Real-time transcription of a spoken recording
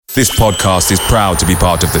This podcast is proud to be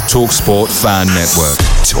part of the TalkSport Fan Network.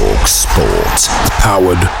 TalkSport.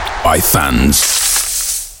 Powered by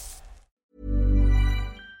fans.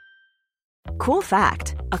 Cool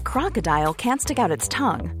fact, a crocodile can't stick out its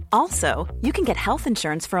tongue. Also, you can get health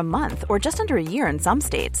insurance for a month or just under a year in some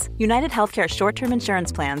states. United Healthcare short-term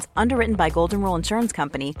insurance plans, underwritten by Golden Rule Insurance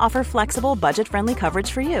Company, offer flexible, budget-friendly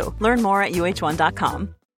coverage for you. Learn more at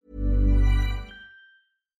uh1.com.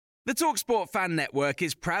 The TalkSport Fan Network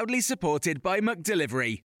is proudly supported by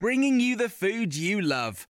McDelivery, bringing you the food you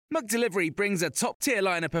love. McDelivery brings a top-tier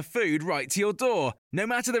lineup of food right to your door. No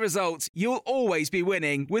matter the result, you'll always be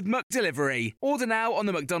winning with McDelivery. Order now on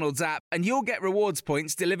the McDonald's app and you'll get rewards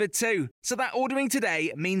points delivered too. So that ordering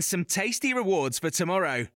today means some tasty rewards for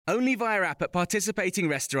tomorrow. Only via app at participating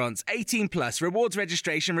restaurants. 18 plus. Rewards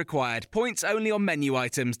registration required. Points only on menu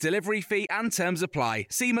items. Delivery fee and terms apply.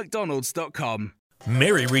 See mcdonalds.com.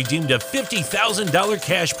 Mary redeemed a $50,000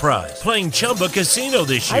 cash prize playing Chumba Casino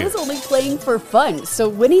this year. I was only playing for fun, so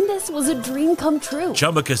winning this was a dream come true.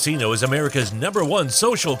 Chumba Casino is America's #1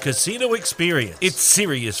 social casino experience. It's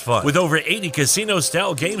serious fun. With over 80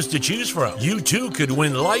 casino-style games to choose from, you too could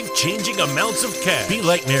win life-changing amounts of cash. Be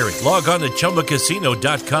like Mary. Log on to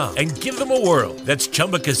ChumbaCasino.com and give them a whirl. That's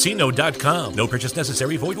ChumbaCasino.com. No purchase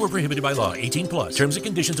necessary. Void where prohibited by law. 18 plus. Terms and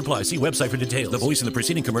conditions apply. See website for details. The voice in the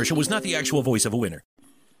preceding commercial was not the actual voice of a winner.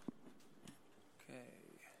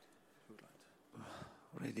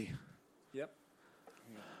 Ready? Yep.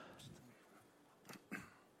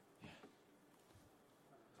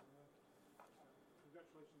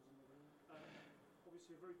 Congratulations on the win.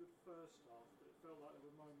 Obviously a very good first half, but it felt like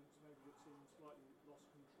there were moments maybe the team slightly lost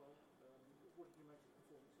control. What did you make of the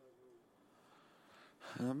performance overall?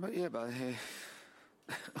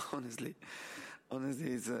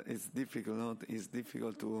 Honestly, it's difficult. It's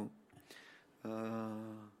difficult to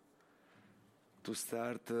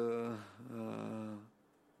start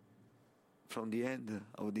from the end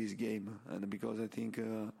of this game, and because I think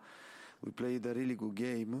we played a really good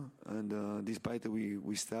game, and despite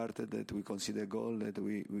we started that we consider goal that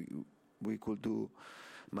we could do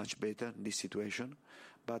much better in this situation,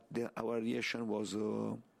 but our reaction was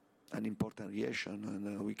an important reaction,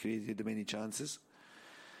 and we created many chances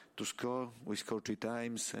to score. We scored 3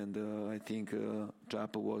 times, and I think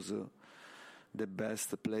Trapp was the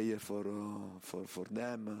best player for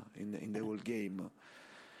them in the whole game.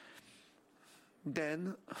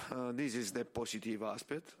 Then this is the positive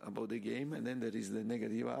aspect about the game, and then there is the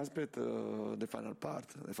negative aspect, the final part.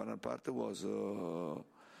 The final part was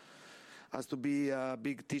has to be a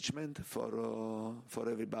big teachment for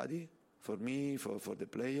everybody, for me, for the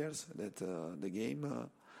players. That the game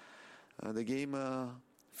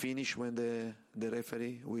finished when the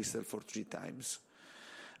referee whistled for 3 times.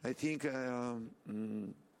 I think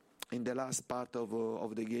in the last part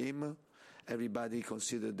of the game, everybody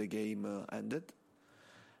considered the game ended,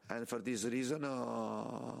 and for this reason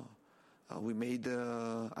we made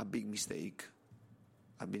a big mistake,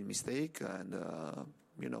 and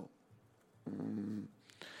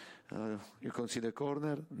you consider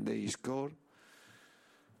corner, they score.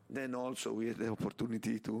 Then also we had the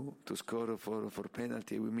opportunity to score for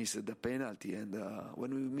penalty. We missed the penalty, and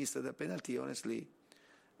when we missed the penalty, honestly,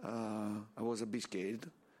 I was a bit scared,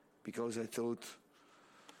 because I thought,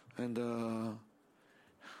 and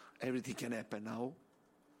everything can happen now.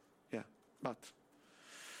 Yeah, but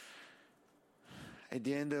at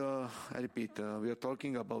the end, I repeat, we are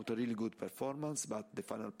talking about a really good performance, but the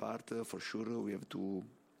final part, for sure, we have to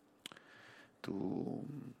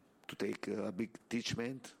take a big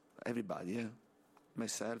teachment. Everybody,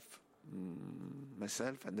 myself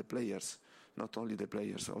and the players. Not only the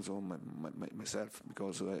players, also myself,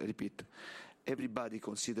 because I repeat, everybody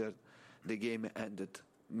considered the game ended.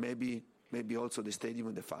 Maybe also the stadium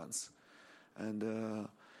and the fans, and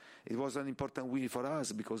it was an important win for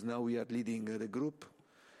us, because now we are leading the group.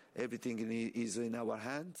 Everything is in our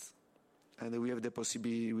hands, and we have the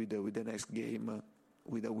possibility with the next game,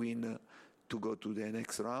 with a win, to go to the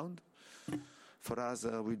next round. For us,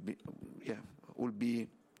 will be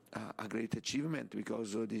a great achievement,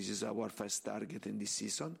 because this is our first target in this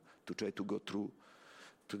season, to try to go through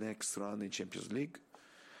to next round in Champions League.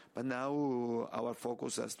 But now our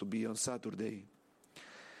focus has to be on Saturday,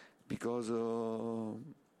 because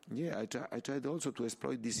I tried also to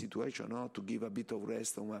exploit this situation, to give a bit of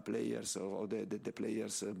rest on my players, or the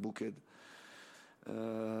players booked.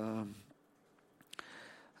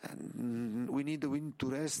 And we need to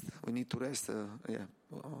rest. We need to rest.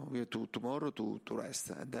 We have tomorrow to rest,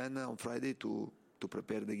 and then on Friday to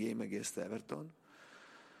prepare the game against Everton.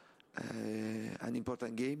 An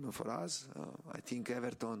important game for us. I think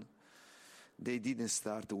Everton, they didn't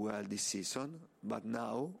start well this season, but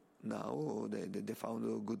now they found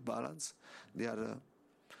a good balance. They are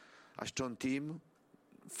a strong team.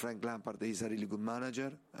 Frank Lampard is a really good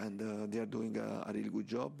manager, and they are doing a really good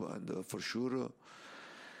job. And for sure,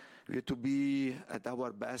 we have to be at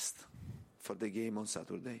our best for the game on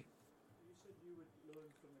Saturday. You said you would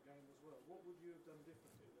learn from the game as well. What would you have done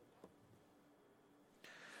differently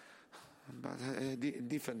then? But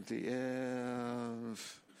differently,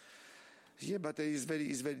 yeah. But it's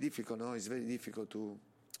very difficult. No, it's very difficult to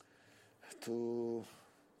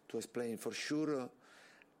explain. For sure,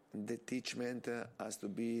 the teachment has to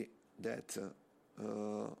be that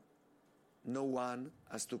no one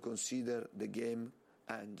has to consider the game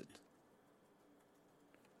ended.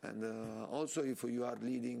 And also, if you are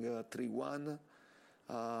leading 3-1,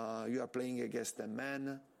 you are playing against a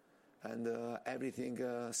man, and everything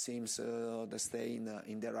seems to stay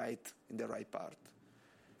in the right part.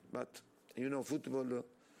 But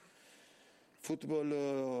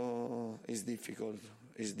football is difficult.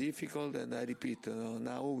 It's difficult, and I repeat.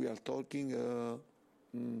 Now we are talking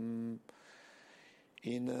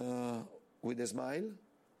with a smile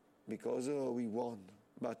because we won.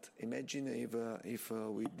 But imagine if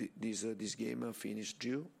this game finished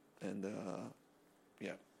due, and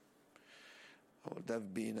yeah, it would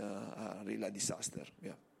have been a real disaster.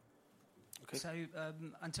 Yeah. Okay. So,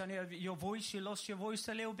 Antonio, you lost your voice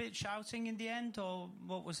a little bit shouting in the end, or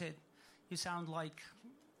what was it? You sound like...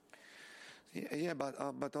 Yeah,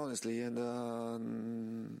 but honestly, and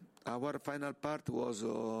our final part was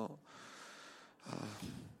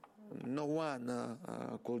no one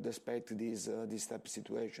could expect this type of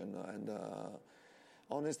situation, and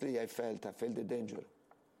honestly, I felt the danger.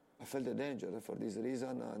 I felt the danger for this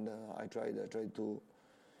reason, and I tried to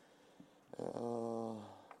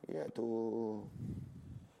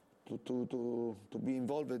be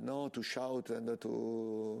involved, no, to shout and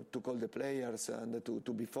to call the players and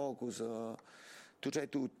to be focused, to try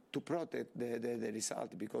to protect the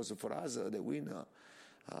result, because for us the win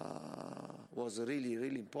was really,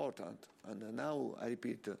 really important. And now I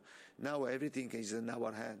repeat, now everything is in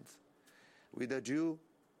our hands. Without you,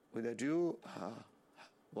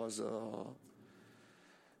 was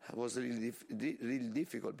really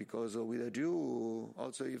difficult, because without you,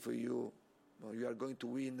 also if you are going to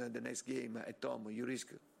win the next game at home, you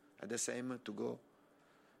risk at the same to go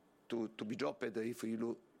to be dropped if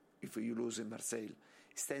you lose in Marseille.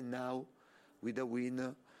 Instead, now with the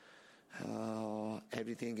win,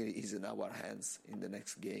 everything is in our hands in the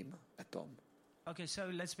next game at home. Okay, so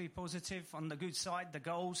let's be positive on the good side. The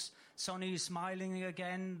goals, Sonny is smiling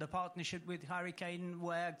again. The partnership with Harry Kane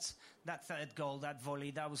worked. That third goal, that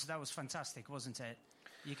volley, that was fantastic, wasn't it?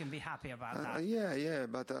 You can be happy about that. Yeah,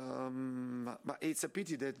 but it's a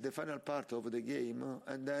pity that the final part of the game,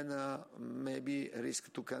 and then maybe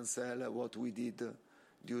risk to cancel what we did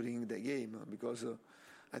during the game, because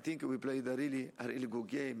I think we played a really good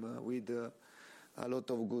game with a lot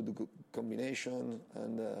of good combination,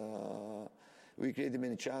 and we created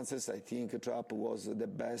many chances. I think Trapp was the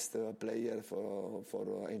best player for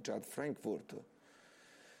Eintracht Frankfurt.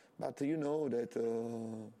 But you know that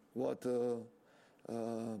what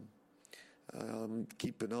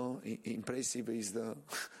keep impressive is the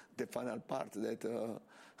final part, that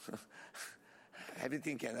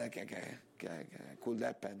everything could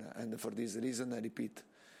happen, and for this reason, I repeat,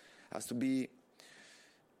 has to be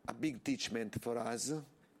a big teachment for us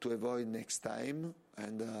to avoid next time,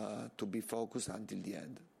 and to be focused until the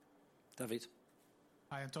end. David?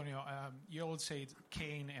 Hi, Antonio. You always say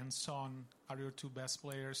Kane and Son are your two best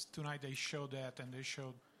players. Tonight they showed that, and they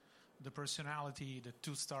showed the personality the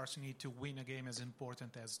two stars need to win a game as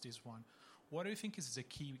important as this one. What do you think is the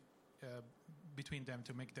key between them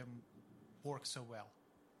to make them work so well?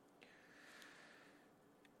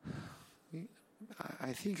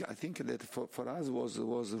 I think that for us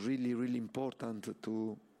was really, really important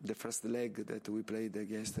to the first leg that we played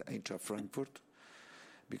against Eintracht Frankfurt,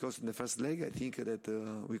 because in the first leg I think that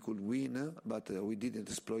we could win, but we didn't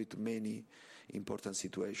exploit many important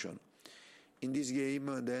situations. In this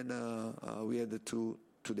game, then we had two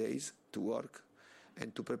days to work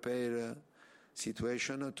and to prepare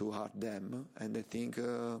situation to hurt them, and I think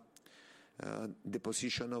the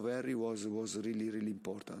position of Harry was really, really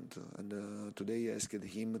important. And today I asked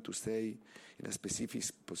him to stay in a specific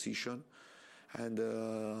position, and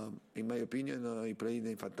in my opinion, he played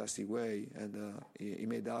in a fantastic way, and he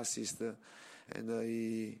made assist, and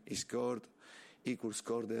he scored. He could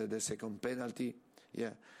score the second penalty.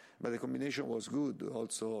 Yeah. But the combination was good.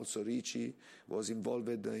 Also Ricci was involved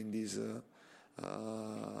in this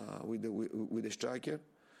with the striker.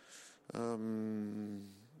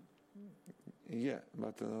 Yeah,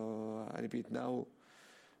 but I repeat, now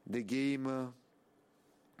the game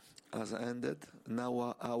has ended.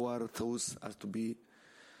 Now our thoughts are to be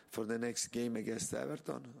for the next game against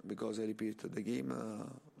Everton, because I repeat, the game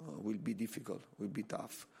will be difficult, will be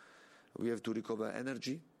tough. We have to recover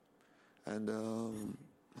energy, and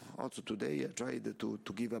also today I tried to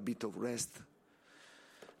give a bit of rest,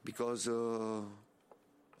 because I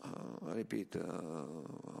repeat,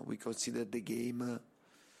 we consider the game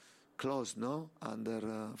close, no,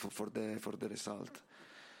 for the result,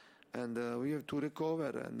 and we have to recover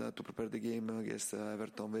and to prepare the game against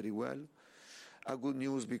Everton very well. A good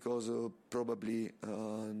news, because probably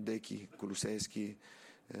Deki Kulusevski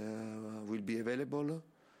will be available,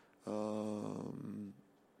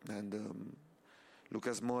 and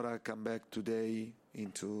Lucas Moura come back today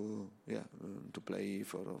to play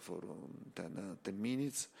for 10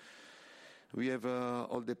 minutes. We have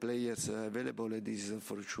all the players available, and this is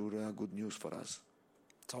for sure good news for us.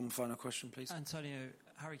 Tom, final question, please. Antonio,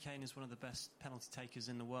 Harry Kane is one of the best penalty takers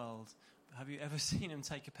in the world. Have you ever seen him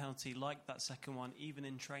take a penalty like that second one, even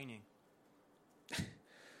in training?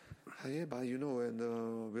 Yeah, but and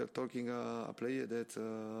we are talking a player that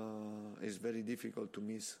is very difficult to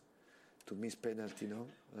miss penalty, no,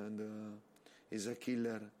 and is a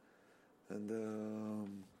killer, and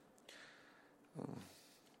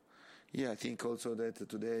I think also that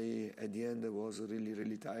today at the end was really,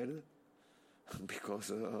 really tired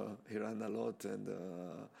because he ran a lot, and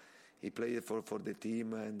he played for the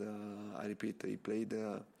team, and I repeat, he played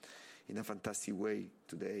in a fantastic way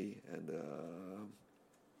today, and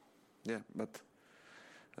but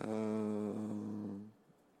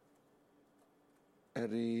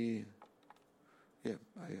Harry,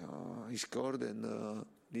 he scored, and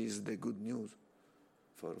this is the good news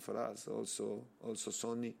for us. Also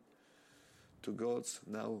Sonny, 2 goals.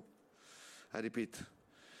 Now I repeat,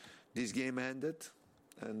 this game ended,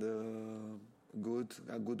 and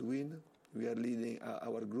a good win. We are leading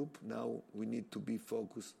our group. Now we need to be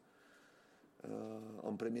focused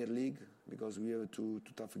on Premier League, because we have 2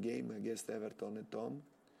 tough games against Everton at home.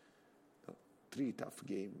 3 tough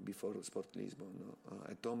games before Sport Lisbon.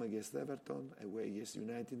 At home against Everton, away against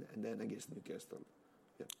United, and then against Newcastle.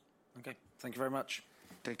 Yeah. Okay, thank you very much.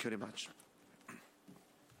 Thank you very much.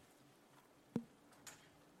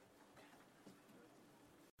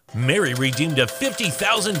 Mary redeemed a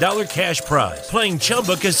 $50,000 cash prize playing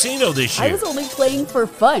Chumba Casino this year. I was only playing for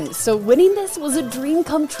fun, so winning this was a dream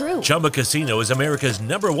come true. Chumba Casino is America's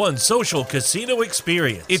 #1 social casino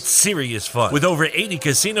experience. It's serious fun. With over 80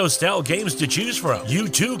 casino-style games to choose from, you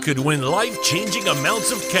too could win life-changing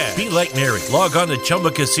amounts of cash. Be like Mary. Log on to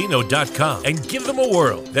ChumbaCasino.com and give them a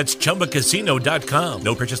whirl. That's ChumbaCasino.com.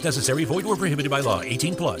 No purchase necessary. Void or prohibited by law.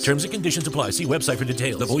 18+. Terms and conditions apply. See website for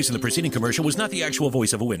details. The voice in the preceding commercial was not the actual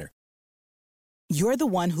voice of a winner. You're the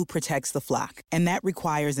one who protects the flock, and that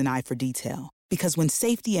requires an eye for detail. Because when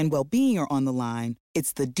safety and well-being are on the line,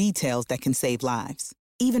 it's the details that can save lives.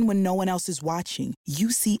 Even when no one else is watching,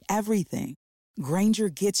 you see everything. Grainger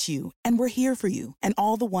gets you, and we're here for you, and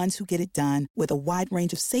all the ones who get it done with a wide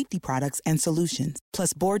range of safety products and solutions,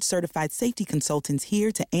 plus board-certified safety consultants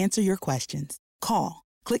here to answer your questions. Call,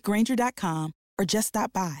 click Grainger.com, or just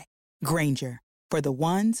stop by. Grainger, for the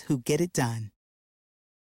ones who get it done.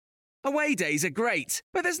 Away days are great,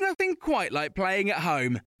 but there's nothing quite like playing at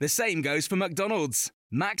home. The same goes for McDonald's.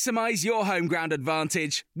 Maximise your home ground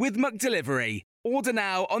advantage with McDelivery. Order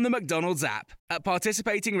now on the McDonald's app. At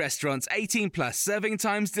participating restaurants, 18+, serving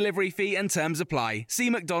times, delivery fee and terms apply. See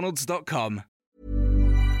mcdonalds.com.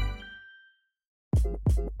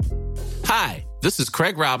 Hi, this is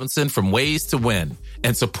Craig Robinson from Ways to Win,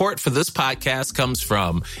 and support for this podcast comes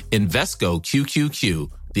from Invesco QQQ,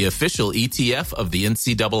 the official ETF of the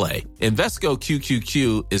NCAA. Invesco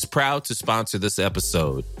QQQ is proud to sponsor this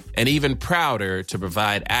episode, and even prouder to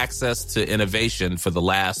provide access to innovation for the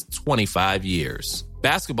last 25 years.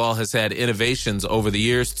 Basketball has had innovations over the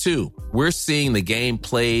years, too. We're seeing the game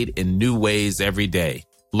played in new ways every day.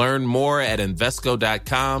 Learn more at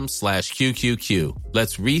Invesco.com/QQQ.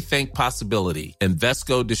 Let's rethink possibility.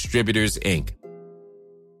 Invesco Distributors, Inc.